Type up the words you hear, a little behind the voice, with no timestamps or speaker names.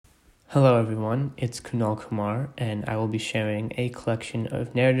Hello everyone, it's Kunal Kumar, and I will be sharing a collection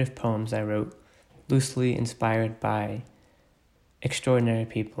of narrative poems I wrote, loosely inspired by extraordinary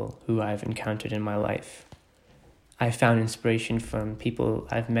people who I've encountered in my life. I found inspiration from people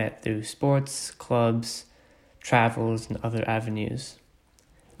I've met through sports, clubs, travels, and other avenues.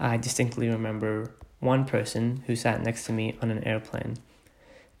 I distinctly remember one person who sat next to me on an airplane,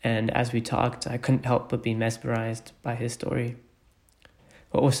 and as we talked, I couldn't help but be mesmerized by his story.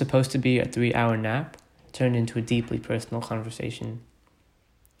 What was supposed to be a 3-hour nap turned into a deeply personal conversation.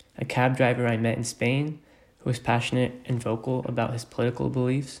 A cab driver I met in Spain, who was passionate and vocal about his political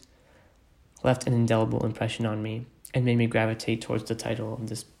beliefs, left an indelible impression on me and made me gravitate towards the title of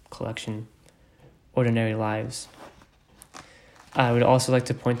this collection, Ordinary Lives. I would also like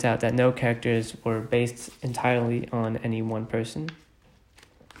to point out that no characters were based entirely on any one person.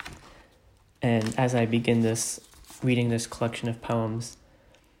 And as I begin reading this collection of poems,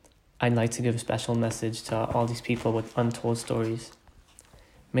 I'd like to give a special message to all these people with untold stories.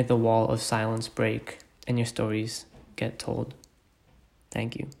 May the wall of silence break and your stories get told.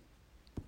 Thank you.